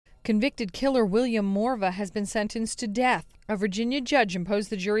Convicted killer William Morva has been sentenced to death. A Virginia judge imposed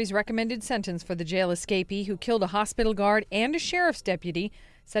the jury's recommended sentence for the jail escapee who killed a hospital guard and a sheriff's deputy,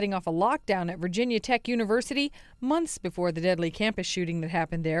 setting off a lockdown at Virginia Tech University months before the deadly campus shooting that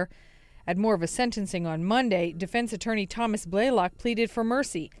happened there. At Morva's sentencing on Monday, defense attorney Thomas Blaylock pleaded for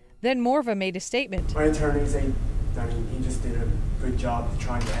mercy. Then Morva made a statement. My attorneys, he just did a good job of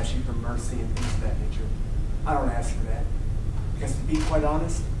trying to ask you for mercy and things of that nature. I don't ask for that. Because to be quite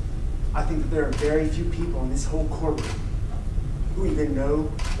honest, I think that there are very few people in this whole courtroom who even know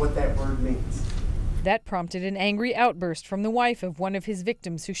what that word means. That prompted an angry outburst from the wife of one of his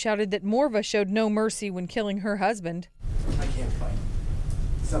victims, who shouted that Morva showed no mercy when killing her husband. I can't fight.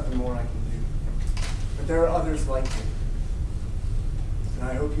 There's nothing more I can do. But there are others like him. And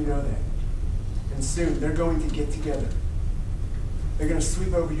I hope you know that. And soon they're going to get together. They're going to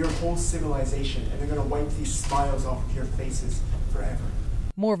sweep over your whole civilization, and they're going to wipe these smiles off of your faces forever.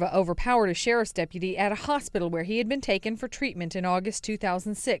 Morva overpowered a sheriff's deputy at a hospital where he had been taken for treatment in August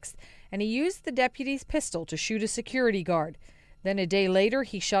 2006, and he used the deputy's pistol to shoot a security guard. Then a day later,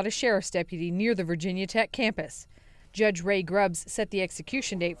 he shot a sheriff's deputy near the Virginia Tech campus. Judge Grubbs set the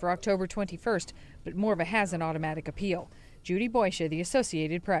execution date for October 21st, but Morva has an automatic appeal. Judy Boysha, The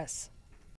Associated Press.